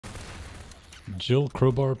Jill,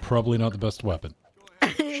 crowbar, probably not the best weapon.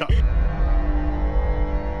 Shut.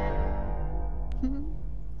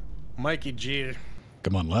 Mikey G.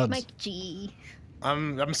 Come on, lads. Mike G.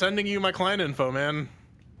 I'm sending you my client info, man.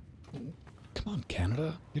 Come on,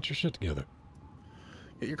 Canada. Get your shit together.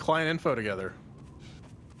 Get your client info together.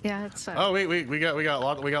 Yeah, it's. Oh wait, we got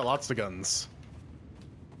lots of guns.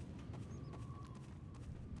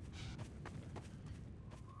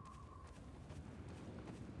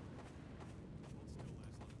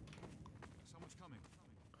 Someone's coming.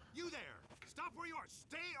 You there! Stop where you are!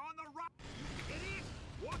 Stay on the rock! You idiot!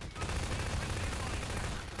 Walking on the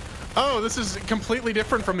sand. Oh, this is completely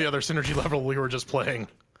different from the other synergy level we were just playing.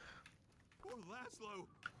 Poor Laszlo.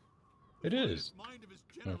 It is. Mind of his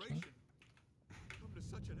generation. Come to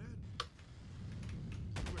such an end.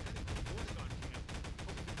 We were heading to the Oregon camp,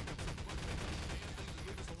 hoping to pick up some fun things and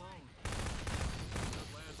leave us alone.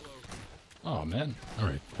 Laszlo. Oh, man. All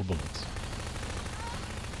right, 4 bullets.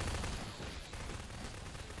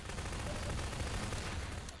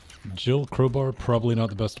 Jill, crowbar, probably not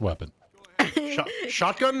the best weapon.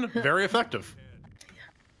 Shotgun, very effective.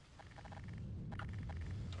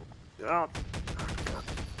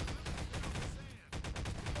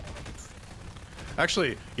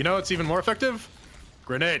 Actually, you know what's even more effective?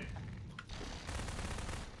 Grenade.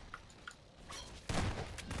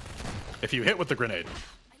 If you hit with the grenade.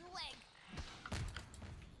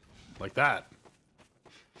 Like that.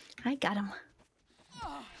 I got him.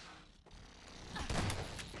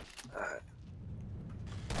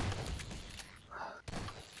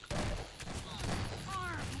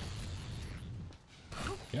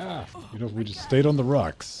 Yeah, you know, we just stayed on the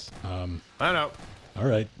rocks. I know. All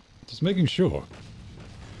right, just making sure.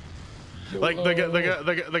 Like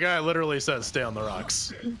the guy literally says, "Stay on the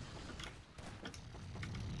rocks."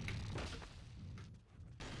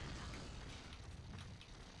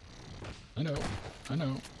 I know, I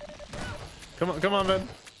know. Come on, Ben.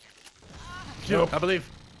 Nope. I believe.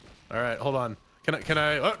 All right, hold on. Can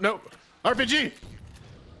I? Oh no, RPG.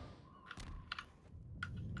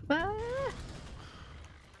 Ah.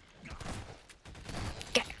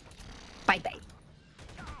 Okay. Bye bye.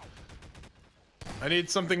 I need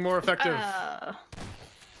something more effective.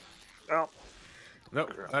 Oh.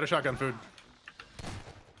 Nope, out of shotgun food.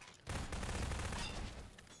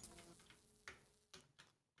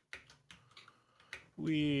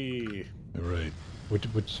 Wee. All right,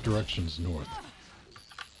 which direction's north?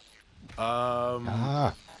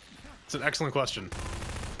 It's an excellent question.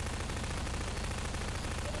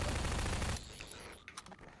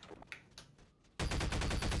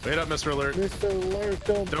 Wait up, Mr. Alert. Mr. Alert,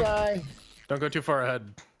 don't die. Don't go too far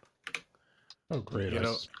ahead. Oh, great! You I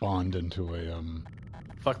know- spawned into a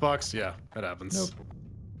Fuck box? Yeah, that happens. Nope.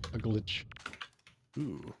 A glitch.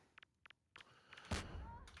 Ooh.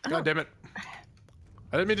 God damn it.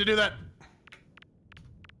 I didn't mean to do that.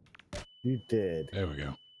 You did. There we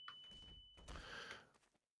go.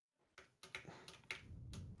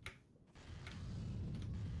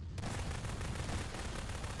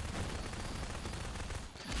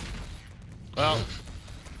 Well,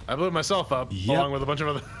 I blew myself up Yep. along with a bunch of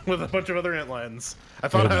other antlions. I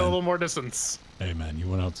thought I had a little more distance. Hey, man, you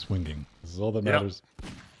went out swinging. This is all that Yep. matters.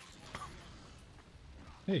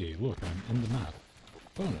 Hey, look, I'm in the map.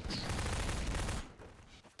 Bonus.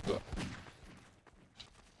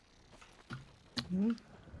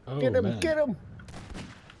 Oh, Get him, man. get him.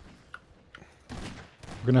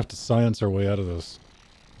 We're gonna have to science our way out of this.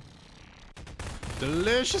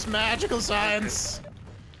 Delicious magical science.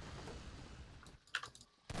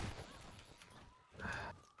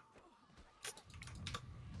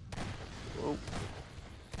 Whoa.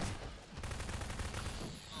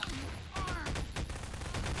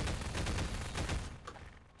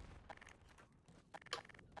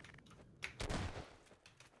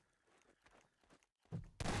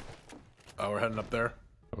 Oh, we're heading up there.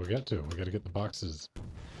 We got to. We got to get the boxes.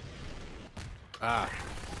 Ah.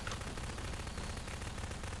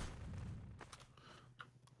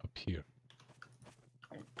 Up here.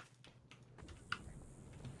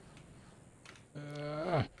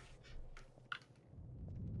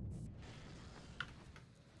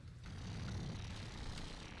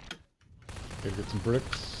 Gotta get some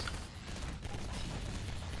bricks.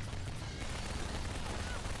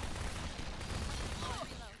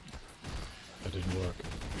 That didn't work.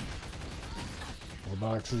 More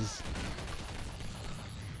boxes.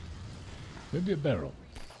 Maybe a barrel.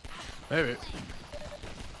 Maybe.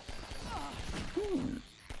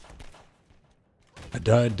 I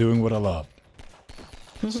died doing what I love.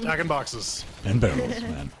 Stacking boxes. And barrels,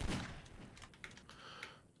 man.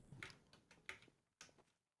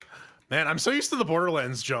 Man, I'm so used to the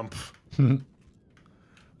Borderlands jump.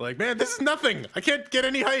 Like, man, this is nothing. I can't get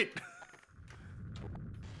any height.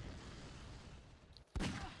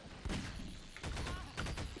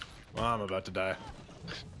 Well, I'm about to die.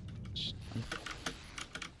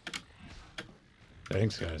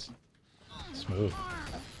 Thanks, guys. Smooth.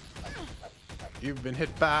 You've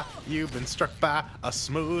been struck by a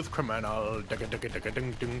smooth criminal.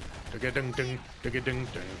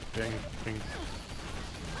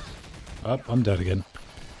 Up, I'm dead again.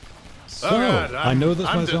 So, God, I know this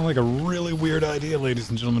I'm might de- sound like a really weird idea, ladies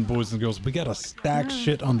and gentlemen, boys and girls. We gotta stack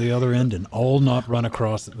shit on the other end and all not run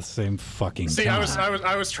across at the same fucking See, time.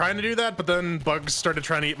 I was trying to do that, but then bugs started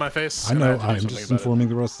trying to eat my face. I and know, had to do I'm something just about it. informing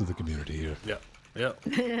the rest of the community here. Yeah.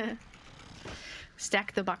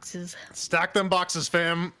 Stack the boxes. Stack them boxes,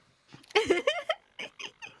 fam.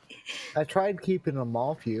 I tried keeping them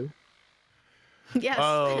off you. Yes.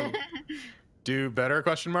 Oh, do better?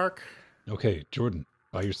 Question mark. Okay, Jordan,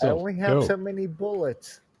 by I yourself. only have Go. so many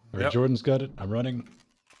bullets. All right, Yep. Jordan's got it. I'm running.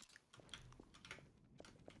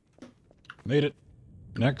 Made it.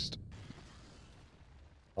 Next.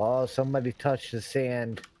 Oh, somebody touched the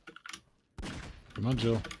sand. Come on,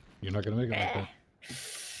 Jill. You're not gonna make it like that.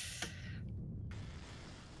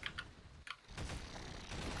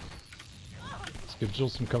 Let's give Jill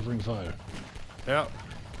some covering fire. Yeah.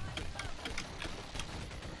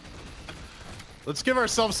 Let's give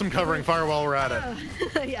ourselves some covering fire while we're at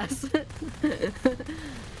it. Yes.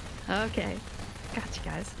 Okay. Gotcha,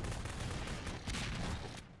 guys.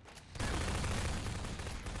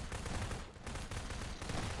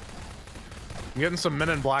 I'm getting some Men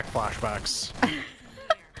in Black flashbacks.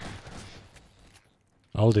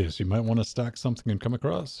 Aldius, you might want to stack something and come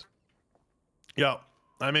across. Yeah.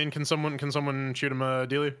 I mean, can someone shoot him a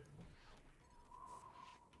dealie?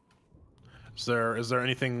 Is there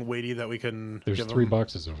anything weighty that we can There's give 3 them?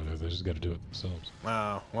 boxes over there. They just got to do it themselves.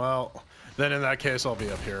 Oh, well, then in that case, I'll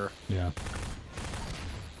be up here. Yeah.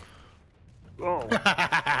 Oh,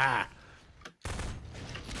 Pack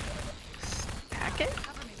it.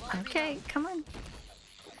 Okay, come on.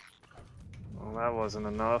 well, that wasn't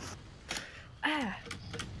enough. Ah,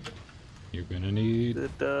 You're gonna need...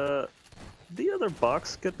 Did the other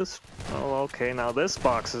box get this? Oh, okay. Now this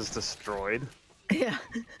box is destroyed. yeah.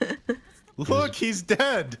 Look, he's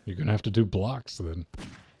dead. You're gonna have to do blocks then.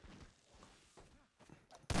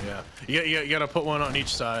 Yeah, you gotta put one on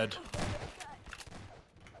each side.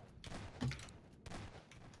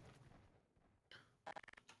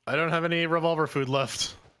 I don't have any revolver food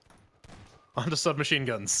left. Onto submachine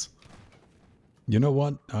guns. You know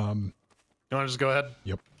what? You wanna just go ahead?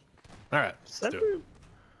 Yep. Alright, let's do it.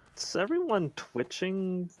 Is everyone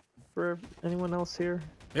twitching for anyone else here?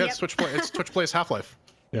 Yeah, Yep. it's Twitch Plays Half-Life.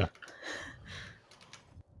 Yeah.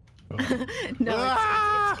 Well, No,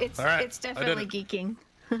 Ah! it's All right, it's I did definitely it. geeking.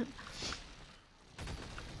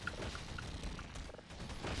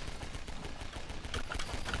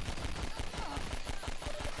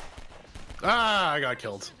 Ah, I got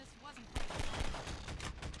killed.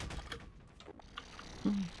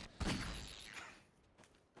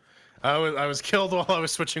 I was killed while I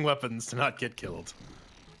was switching weapons to not get killed.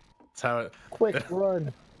 That's how it. Quick,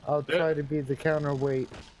 run. I'll try to be the counterweight.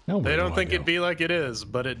 no, They where don't do I think go? it'd be like it is,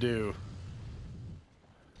 but it do.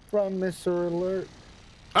 Run, Mr. Alert.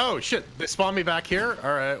 Oh shit! They spawned me back here.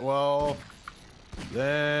 All right, well,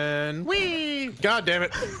 then God damn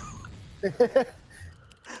it!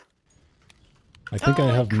 I think Oh, I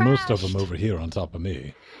it have most of them crashed. over here on top of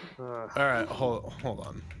me. All right, hold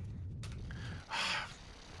on.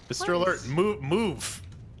 Mr. What Alert, is- move!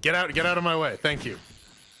 Get out of my way! Thank you.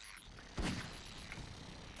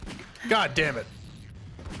 God damn it!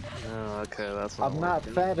 Oh, okay, that's I'm not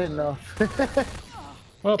working. fat enough.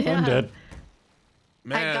 Well, Yeah. I'm dead.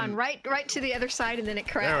 Man, I'd gone right to the other side and then it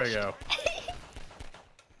there crashed. we go.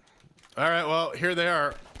 All right, well, here they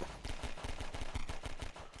are.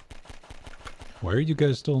 Why are you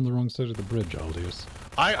guys still on the wrong side of the bridge, Aldius?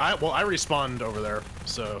 I respawned over there,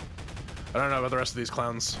 so I don't know about the rest of these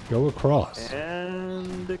clowns. Go across.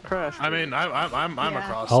 And it crashed. I mean, I'm Yeah.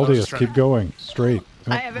 across. I was just Aldius, trying keep going. Straight.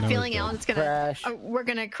 I Oh, have a now he's feeling dead. Alan's gonna. Crash. We're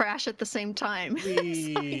gonna crash at the same time.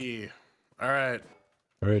 Whee. All right.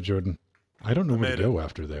 All right, Jordan. I don't know where to made go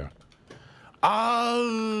after there.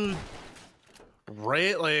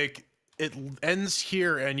 Right, like it ends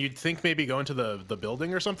here, and you'd think maybe go into the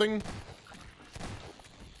building or something.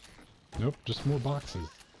 Nope, just more boxes.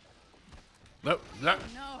 Nope. No.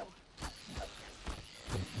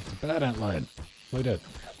 It's a bad antline. Play dead.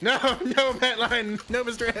 No, Headline. No,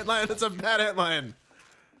 Mr. Headline. That's a bad headline.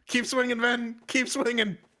 Keep swinging, man. Keep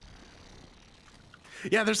swinging.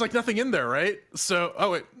 Yeah, there's like nothing in there, right? So,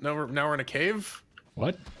 oh wait, now we're in a cave.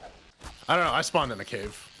 What? I don't know. I spawned in a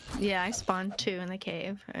cave. Yeah, I spawned 2 in the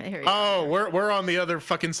cave. Here you Oh, we're on the other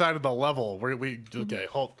fucking side of the level. Okay,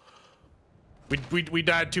 hold. We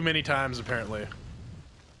died too many times apparently.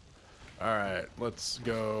 All right, let's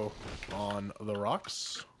go on the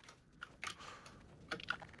rocks.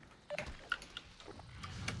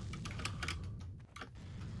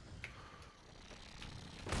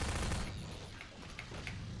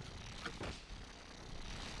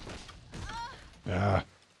 Ah.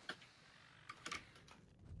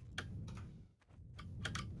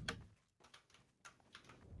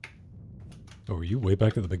 Oh, were you way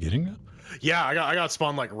back at the beginning now? Yeah, I got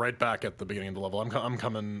spawned like right back at the beginning of the level. I'm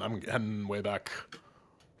heading way back.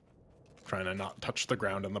 Trying to not touch the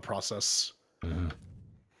ground in the process.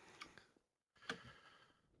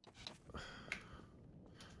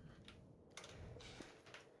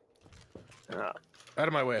 Out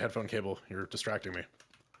of my way, headphone cable. You're distracting me.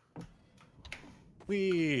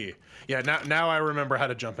 Wee. Yeah, now I remember how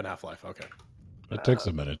to jump in Half-Life. Okay. It takes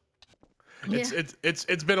a minute. go.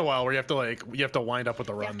 It's been a while where you have to wind up with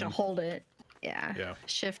the You run. have to hold it. Yeah. Yeah.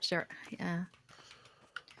 Shift or yeah.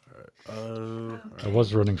 I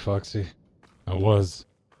was running Foxy. I was.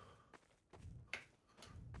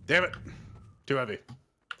 Damn it. Too heavy.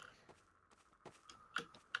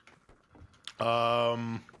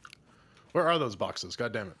 Where are those boxes?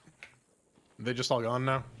 God damn it. Are they just all gone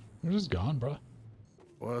now? They're just gone, bro.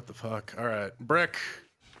 What the fuck? All right. Brick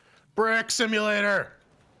simulator.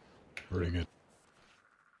 Bring it.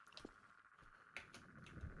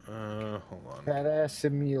 Hold on. Badass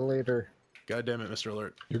simulator. God damn it, Mr.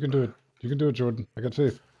 Alert. You can do it. You can do it, Jordan. I got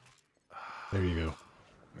faith. There you go.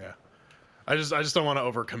 Yeah. I just don't want to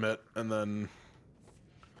overcommit and then.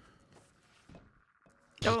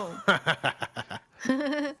 Oh.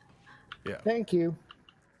 Yeah. Thank you.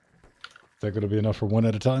 Is that going to be enough for one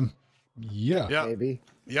at a time? Yeah. Yeah. Maybe.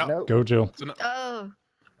 Yeah. Nope. Go, Jill. Oh.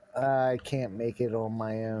 I can't make it on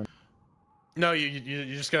my own. No, you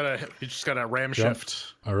just gotta ram Jump.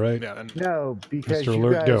 shift. All right. Yeah. And, No, because Mr. you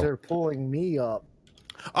Alert, guys go. are pulling me up.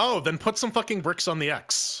 oh, then put some fucking bricks on the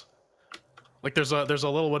X. Like there's a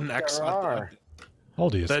little wooden X. There are.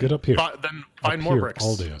 Aldius, Then get up here. Then find Up more here, bricks.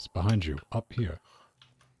 Aldius, behind you. Up here.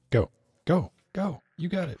 Go. Go. Go. You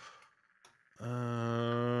got it.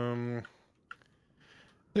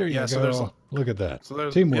 There you Yeah, go. so there's Look at that. So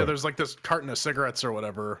there's Teamwork. yeah, there's like this carton of cigarettes or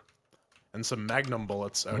whatever, and some Magnum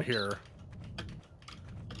bullets out Oops. here.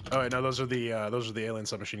 Oh wait, no, those are the alien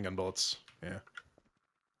submachine gun bullets. Yeah.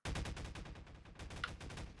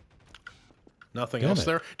 Nothing Damn else it.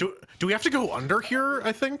 there. Do we have to go under here?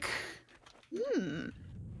 I think. I don't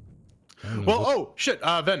know, Well, just- oh shit,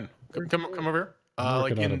 Ven, come over here. I'm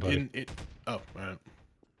Like working on in it, buddy. in oh right.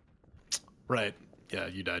 Right. Yeah,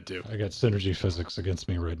 you died too. I got synergy physics against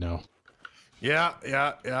me right now. Yeah.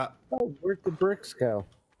 Oh, where'd the bricks go?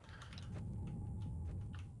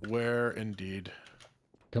 Where indeed.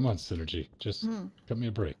 Come on, synergy. Just cut me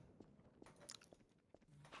a break.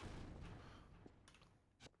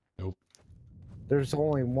 Nope. There's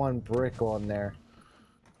only one brick on there.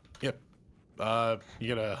 Yep.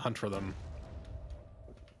 You gotta hunt for them.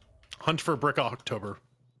 Hunt for Brick October.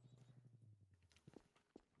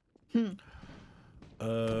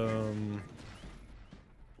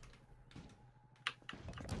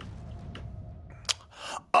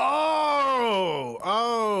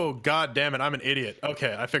 Oh, god damn it, I'm an idiot.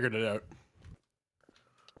 Okay, I figured it out.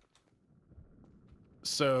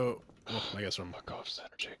 So, well, I guess I'm. Fuck off,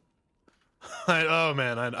 synergy. Oh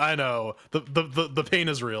man, I know. The pain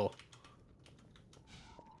is real.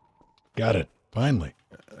 Got it. Finally.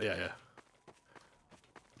 Yeah.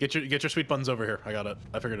 Get your sweet buns over here. I got it.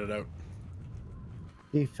 I figured it out.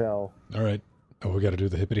 He fell. All right. Oh, we got to do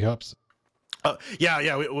the hippity hops. Yeah.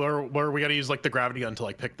 We gotta use like the gravity gun to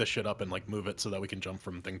like pick this shit up and like move it so that we can jump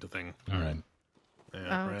from thing to thing. All right.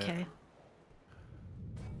 Yeah, Okay.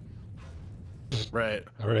 Right.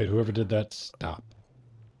 All right. Whoever did that, stop.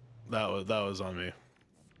 That was on me.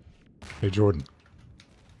 Hey, Jordan.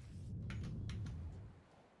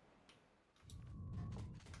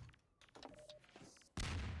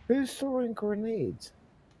 Who's throwing grenades?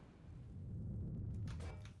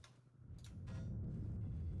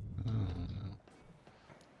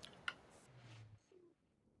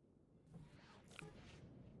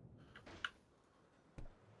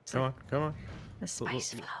 Come on. The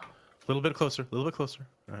spice flow. A little bit closer.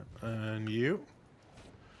 All right. And you.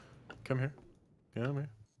 Come here. Come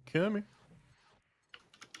here.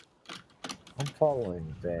 I'm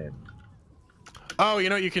following Ben. Oh, you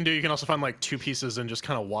know what you can do? You can also find like two pieces and just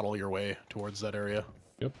kind of waddle your way towards that area.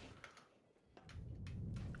 Yep.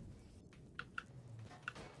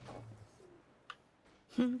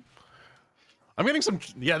 I'm getting some.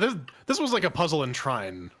 Yeah, this was like a puzzle in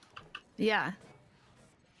Trine. Yeah.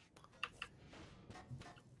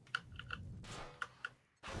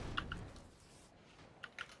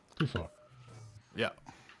 Too far. Yeah.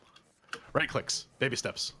 Right clicks. Baby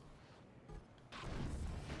steps.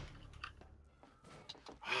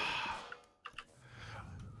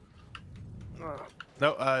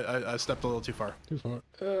 No, I stepped a little too far. Too far.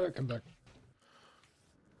 Come back.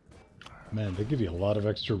 Man, they give you a lot of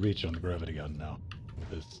extra reach on the gravity gun now. With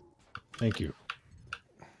this. Thank you.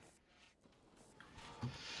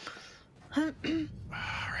 All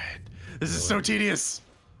right. This is so tedious.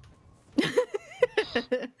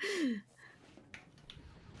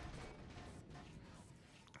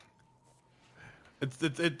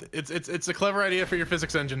 It's a clever idea for your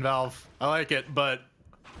physics engine, Valve. I like it, but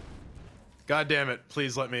God damn it,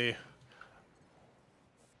 please let me.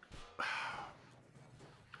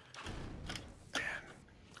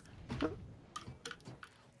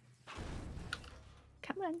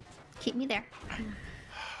 Come on. Keep me there.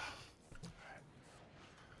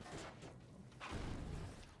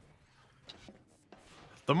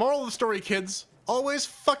 The moral of the story, kids, always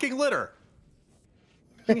fucking litter.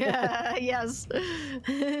 Yeah, yes.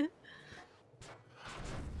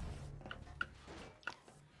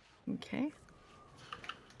 Okay.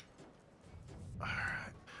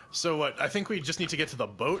 So what? I think we just need to get to the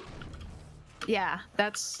boat. Yeah,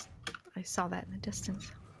 that's. I saw that in the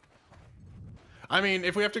distance. I mean,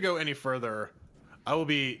 if we have to go any further, I will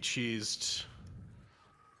be cheesed.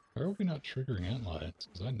 Why are we not triggering ant lions?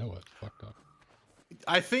 Because I know it's fucked up.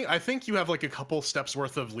 I think you have like a couple steps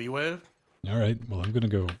worth of leeway. All right. Well, I'm gonna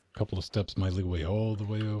go a couple of steps my leeway all the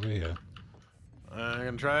way over here. I'm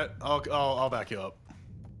gonna try it. I'll back you up.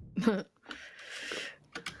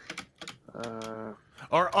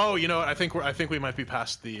 Or oh, you know what? I think we might be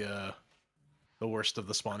past the worst of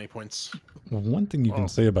the spawny points. Well, one thing you can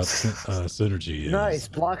say about synergy is Nice,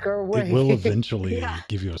 block our way. it will eventually Yeah.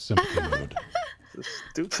 give you a sympathy mode. This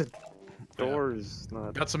stupid door is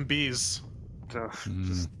not. Got some bees.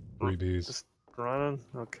 Just Freebies. just running.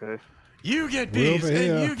 Okay. You get We're bees over and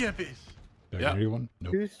here. you get bees. Did I Yeah. hear you one?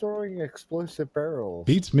 Nope. Who's throwing explosive barrels?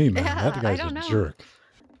 Beats me, man. Yeah, that I guy's don't a know. jerk.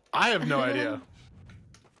 I have no idea.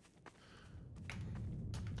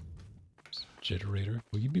 Jitterator.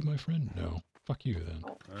 Will you be my friend? No. Fuck you then.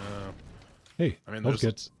 Hey, I mean, those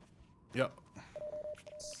there's- kids. Yep.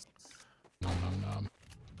 Nom nom nom.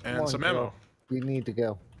 And Come on, some girl. ammo. We need to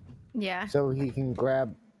go Yeah, so he can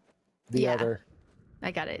grab the Yeah. other.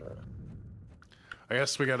 I got it. I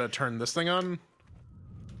guess we gotta turn this thing on.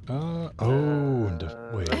 Wait.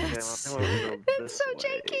 Okay, Yes. I'm gonna go It's this so way.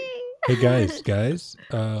 janky. Hey guys,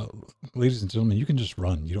 ladies and gentlemen, you can just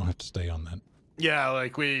run. You don't have to stay on that. Yeah,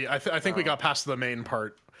 like I think we got past the main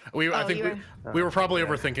part. I Oh, think you we were probably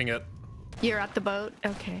okay. overthinking it. You're at the boat.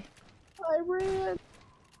 Okay. I ran.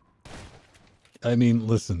 I mean,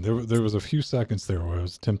 listen, there was a few seconds there where I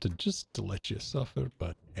was tempted just to let you suffer,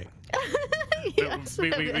 but hey. Yes. We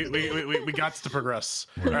got to progress.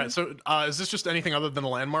 All right, so is this just anything other than a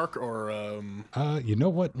landmark, or You know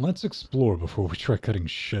what? Let's explore before we try cutting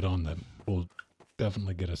shit on them. Will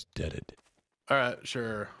definitely get us deaded. All right,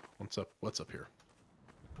 sure. What's up here?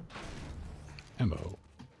 Ammo.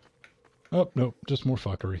 Oh, no, just more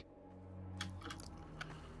fuckery.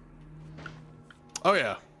 Oh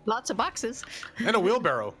yeah, Lots of boxes. and a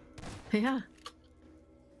wheelbarrow. Yeah.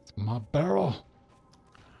 It's my barrel.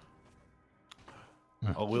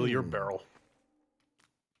 I'll wheel your barrel.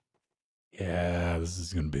 Yeah, this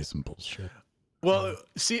is gonna be some bullshit. Well,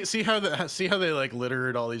 see how they like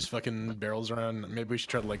littered all these fucking barrels around. Maybe we should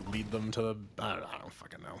try to like lead them to the. I don't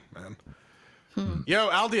fucking know, man. Yo,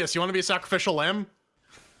 Aldius, you want to be a sacrificial lamb?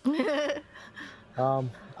 I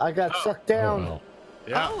got sucked Oh, down. well.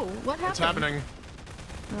 Yeah. Oh, what happened? What's happening?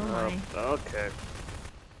 Oh my. Okay.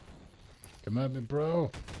 Come at me, bro.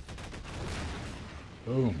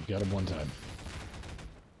 Boom, got him one time.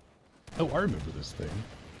 Oh, I remember this thing.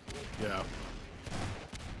 Yeah.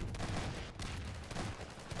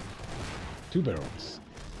 2 barrels.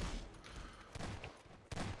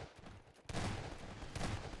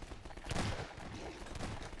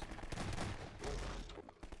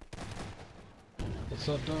 What's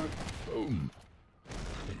up, dog? Boom.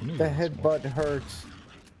 You know The you want some more. headbutt hurts.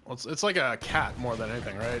 Well, it's like a cat more than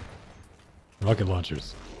anything, right? Rocket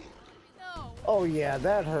launchers. Oh yeah,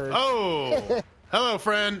 that hurts. Oh, hello,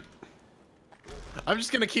 friend. I'm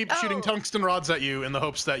just gonna keep shooting Oh. tungsten rods at you in the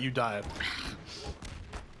hopes that you die.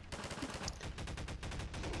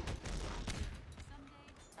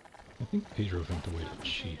 I think Pedro found a way to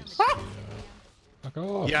cheat. Fuck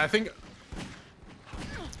off. Yeah, I think.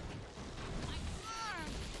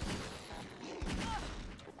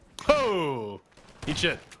 Eat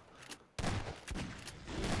shit.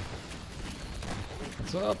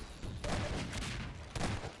 What's up?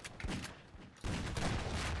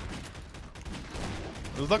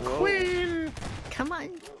 The queen. Come on.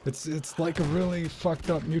 It's like a really fucked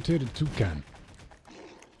up mutated toucan.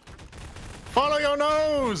 Follow your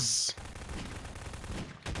nose.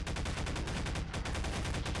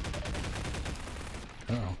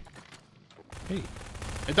 Uh-oh. Hey.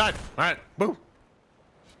 It died. All right. Boo.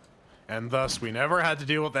 And thus, we never had to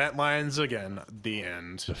deal with ant lions again. The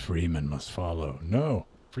end. The Freeman must follow. No.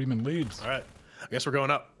 Freeman leads. All right. I guess we're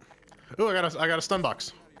going up. Ooh, I got a stun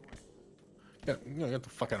box. Get the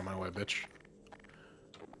fuck out of my way, bitch.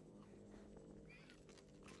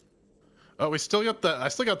 Oh, we still got that. I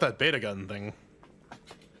still got that beta gun thing.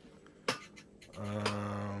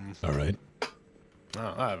 All right.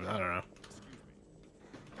 Oh, I don't know.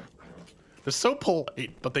 They're so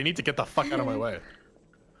polite, but they need to get the fuck out of my way.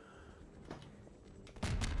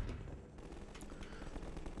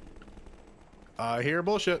 I hear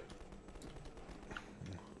bullshit.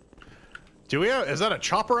 Do we have, is that a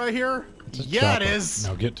chopper I hear? It's a Yeah, chopper. it is.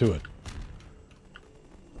 Now get to it.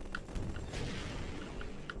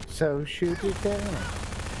 So shoot it down.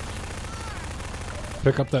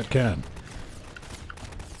 Pick up that can.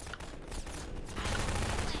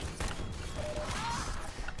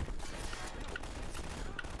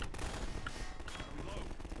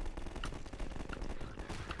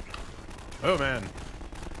 Oh man,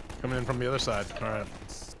 coming in from the other side. All right.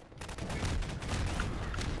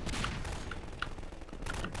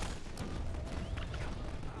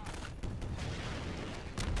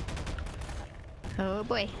 Oh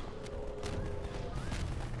boy.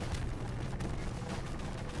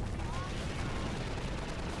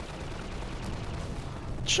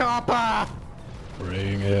 Chopper!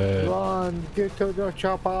 Bring it. Run, get to the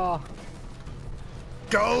chopper.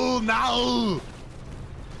 Go now!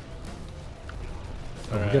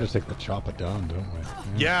 Oh, we gotta take the chopper down, don't we?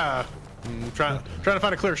 Yeah. Trying to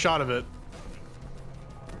find a clear shot of it.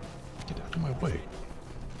 Get out of my way.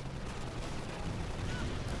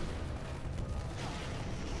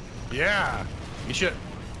 Yeah. You should.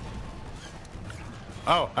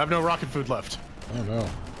 Oh, I have no rocket food left. Oh no.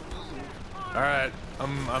 All right.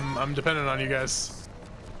 I'm dependent on you guys.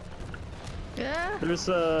 Yeah. There's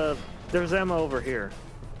ammo over here.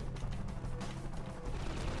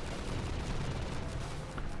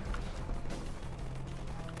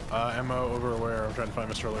 Ammo over where? I'm trying to find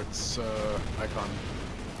Mr. Alert's icon.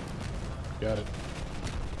 Got it.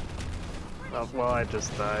 Oh, well, I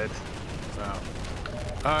just died. Oh.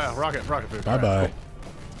 Yeah, rocket food. Bye All bye. right,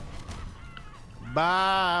 cool.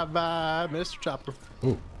 Bye bye, Mr. Chopper.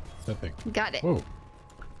 Ooh, that thing. Got it. Whoa.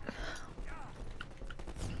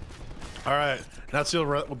 All right, now let's deal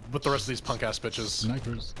with the rest of these punk ass bitches.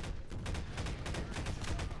 Snipers.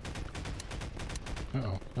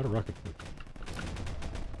 Uh-oh, not a rocket food.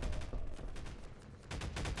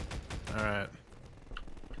 All right.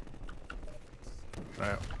 All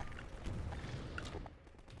right.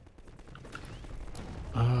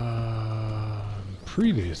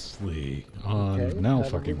 Previously on Okay, now how do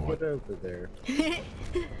fucking we what? get over there?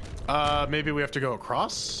 Maybe we have to go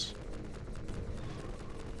across?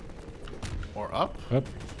 Or up? Oh,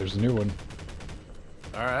 there's a new one.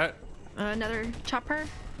 All right. Another chopper.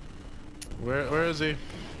 Where is he?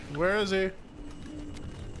 Where is he?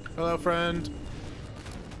 Hello, friend.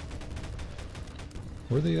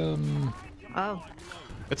 Where the Oh.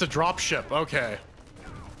 It's a drop ship. Okay.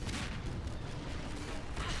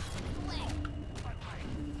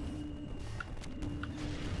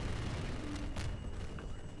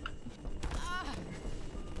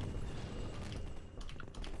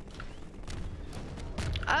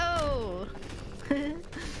 Oh.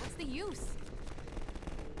 What's the use?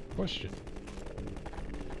 question?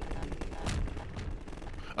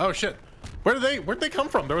 Oh shit. Where'd they come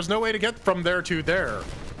from? There was no way to get from there to there.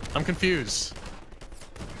 I'm confused.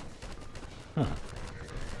 Huh.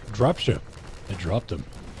 Dropship. They dropped him.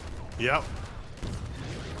 Yep.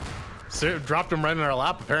 So it dropped him right in our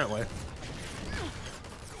lap, apparently.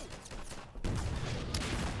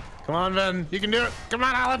 Come on, Ven. You can do it. Come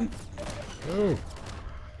on, Alan. Oh.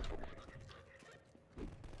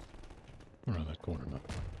 Around that corner now.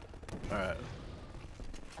 All right.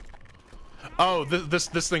 Oh, this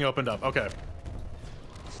thing opened up. Okay.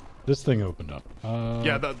 This thing opened up.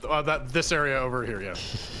 Yeah, this area over here. Yeah.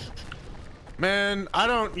 Man, I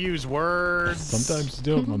don't use words. Sometimes you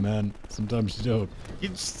don't, my man. Sometimes you don't. You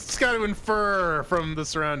just got to infer from the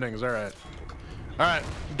surroundings. All right. All right.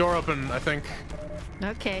 Door open, I think.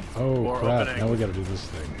 Okay. Oh, Or crap. opening. Now we gotta do this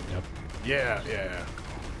thing. Yep. Yeah, yeah, yeah.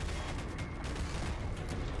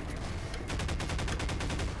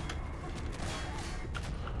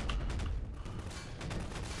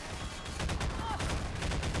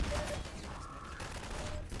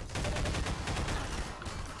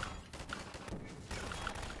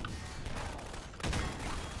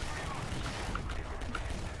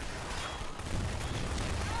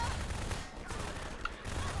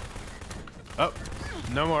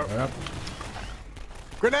 No more. Yep.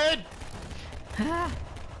 Grenade! Ah,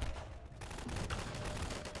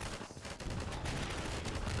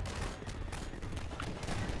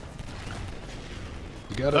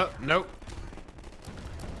 You got it. Oh, nope.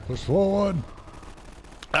 Push forward.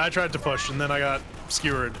 I tried to push and then I got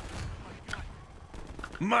skewered.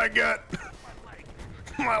 My gut.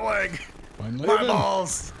 My leg. Fine My living.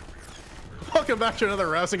 balls. Welcome back to another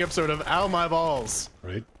rousing episode of Ow My Balls.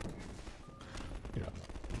 Right. Yeah.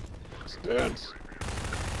 Stance.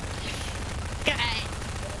 God.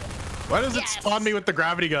 Why does it Yes. spawn me with the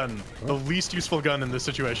gravity gun? The least useful gun in this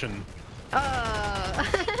situation.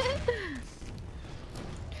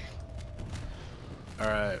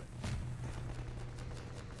 Alright.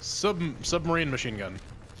 Submarine machine gun.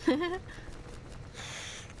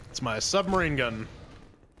 It's my submarine gun.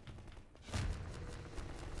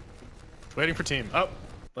 Waiting for team. Oh,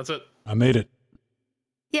 that's it. I made it.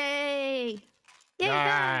 Yay! Yay!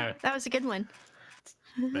 Ah. That was a good one.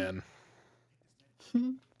 Man.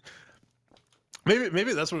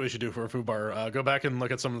 Maybe that's what we should do for a FÜBAR. Go back and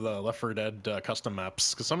look at some of the Left 4 Dead custom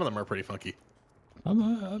maps, because some of them are pretty funky.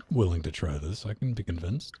 I'm willing to try this. I can be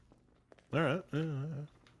convinced. All right.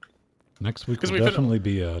 Next week 'Cause will we fin- definitely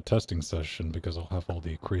be a testing session because I'll have all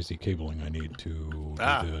the crazy cabling I need to do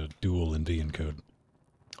the dual NV encode.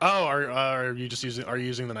 Oh, are you just using? Are you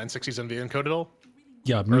using the 960s NV encode at all?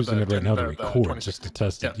 Yeah, I'm Or using the it right now to 10 the record 26. just to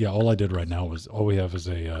test it. Yeah. Yeah, all I did right now was all we have is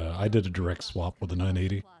I did a direct swap with the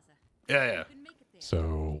 980. Yeah.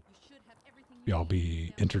 So yeah, I'll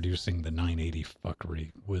be introducing the 980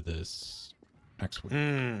 fuckery with this next week.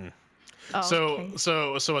 Oh, So okay.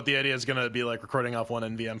 so what the idea is gonna be like recording off one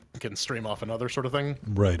NVM can stream off another sort of thing.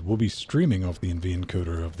 Right, we'll be streaming off the NV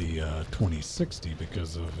encoder of the 2060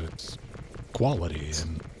 because of its quality,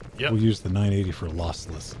 and Yep. we'll use the 980 for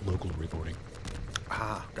lossless local recording.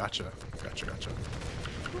 Ah, gotcha.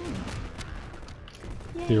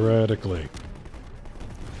 Theoretically.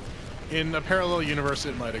 In a parallel universe,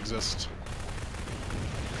 it might exist.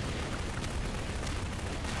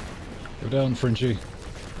 Go down, Frenchie.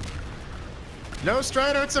 No,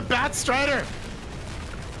 Strider, it's a bat Strider.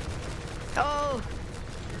 Oh!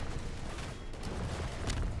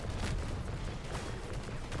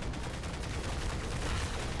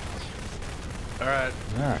 All right,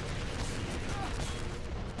 Ah,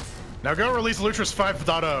 now go release Lutris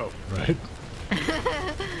 5.0. right.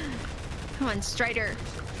 Come on, Strider.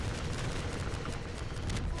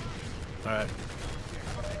 All right.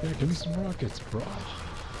 Yeah, give me some rockets, bro.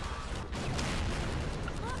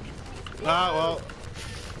 Ah, well,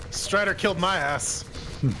 Strider killed my ass.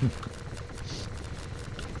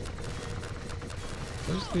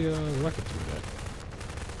 Where's the rocket through that?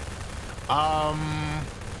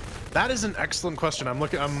 That is an excellent question.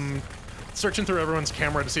 I'm searching through everyone's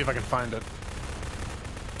camera to see if I can find it.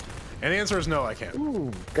 And the answer is no, I can't. Ooh,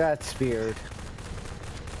 got speared.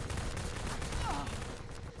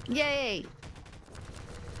 Yay!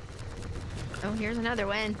 Oh, here's another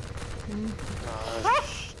one.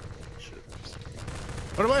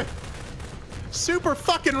 Run away! Super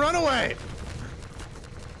fucking runaway!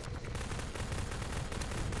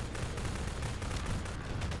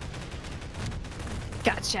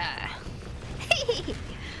 Gotcha!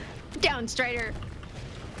 Down, Strider!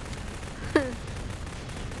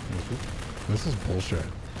 This is bullshit.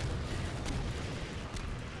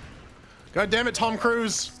 God damn it, Tom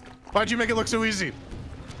Cruise! Why'd you make it look so easy?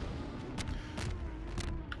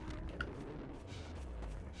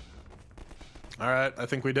 Alright, I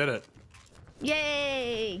think we did it.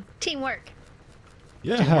 Yay! Teamwork!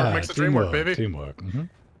 Yeah, Teamwork makes the dream work, baby. Teamwork.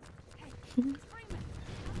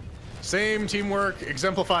 Same teamwork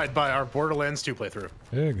exemplified by our Borderlands 2 playthrough.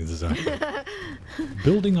 Exactly.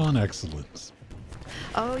 Building on excellence.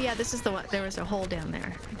 Oh yeah, this is the one. There was a hole down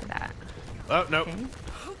there. Look at that. Oh, nope. Okay.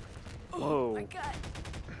 Whoa.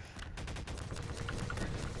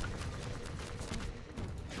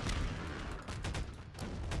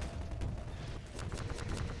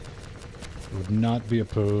 Would not be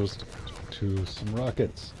opposed to some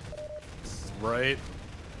rockets. Right.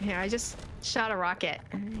 Here, I just shot a rocket.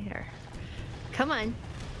 Here. Come on.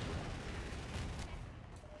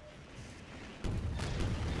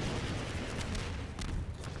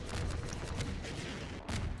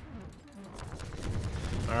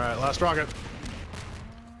 Alright, last rocket.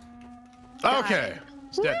 Okay.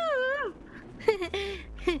 It's dead.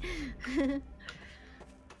 Woo!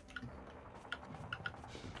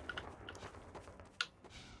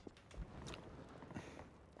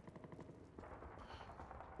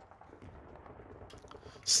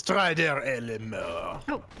 Strider est le mort.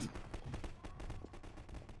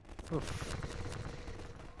 Oh,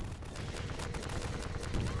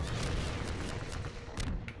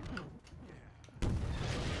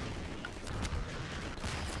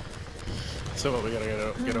 So what? We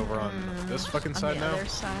gotta get over on this fucking On side the now. other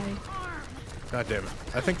side. God damn it!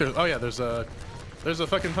 I think there's. Oh yeah, there's a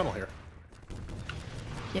fucking tunnel here.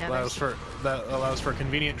 Yeah. That allows for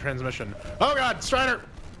convenient transmission. Oh god, Strider!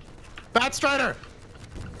 Bat Strider!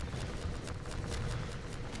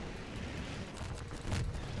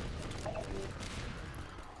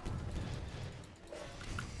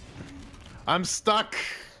 I'm stuck.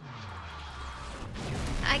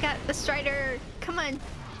 I got the Strider. Come on.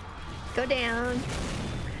 Go down.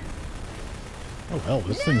 Oh hell,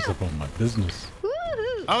 this thing's up on my business.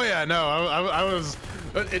 Woohoo! Oh yeah, no, I was.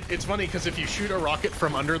 It's funny because if you shoot a rocket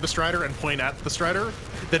from under the Strider and point at the Strider,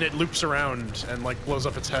 then it loops around and like blows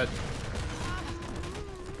up its head.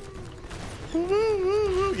 Woo, woo, woo,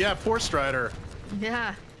 woo. Yeah, poor Strider.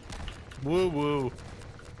 Yeah. Woo woo.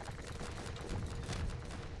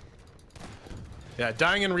 Yeah,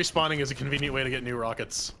 dying and respawning is a convenient way to get new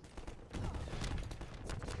rockets.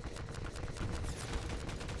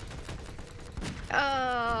 Oh,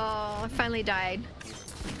 I finally died.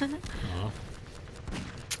 Oh,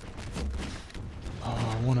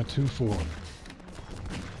 I want a 2-4.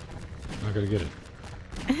 I gotta get it.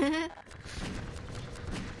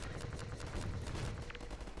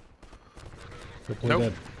 Go play Nope.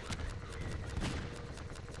 that.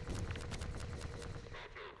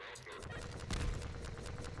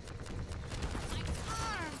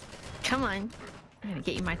 Come on. I'm gonna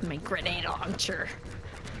get you my grenade launcher.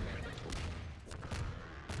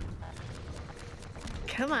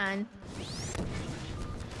 Come on.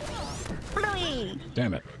 Really?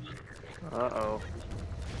 Damn it. Uh-oh.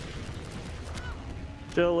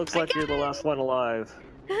 Jill, looks like you're the last one alive.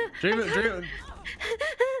 The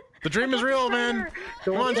dream is real, man.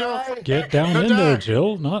 Come on, Jill. Get down Don't in there, die.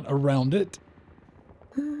 Jill, not around it.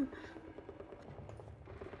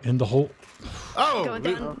 In the hole. Oh, Going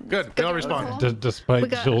down. good. They all Go down. respawn. Despite We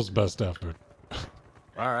got- Jill's best effort.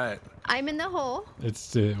 All right. I'm in the hole.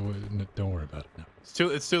 It's don't worry about it now.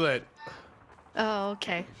 It's too late. Oh,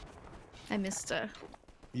 okay. I missed a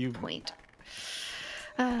You. point.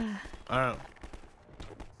 I don't.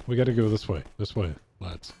 We got to go this way,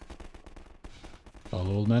 lads.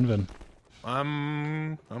 Follow old Menvin.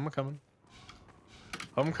 I'm coming.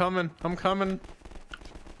 I'm coming.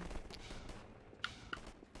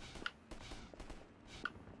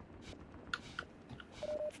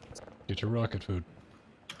 Get your rocket food.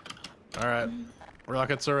 All right.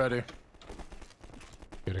 Rockets are ready.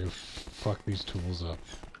 Gotta go fuck these tools up.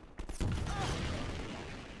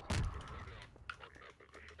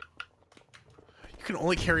 You can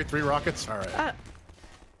only carry 3 rockets. All right.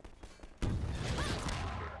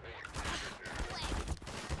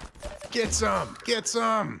 Get some. Get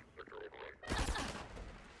some.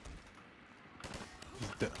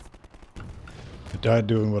 I died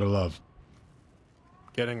doing what I love.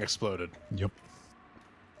 Getting exploded. Yep.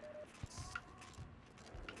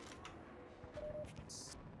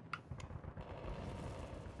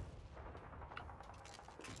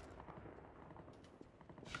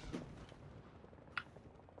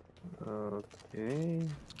 Okay.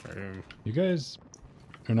 You guys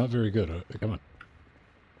are not very good. Come on.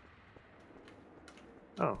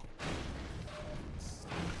 Oh.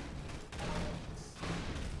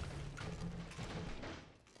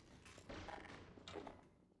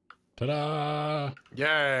 Ta-da!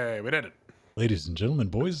 Yay, we did it. Ladies and gentlemen,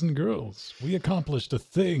 boys and girls, we accomplished a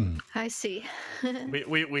thing. I see.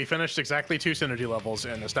 We finished exactly 2 synergy levels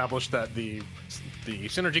and established that the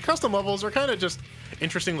synergy custom levels are kind of just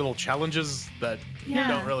interesting little challenges that Yeah.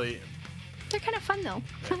 don't really. They're kind of fun though.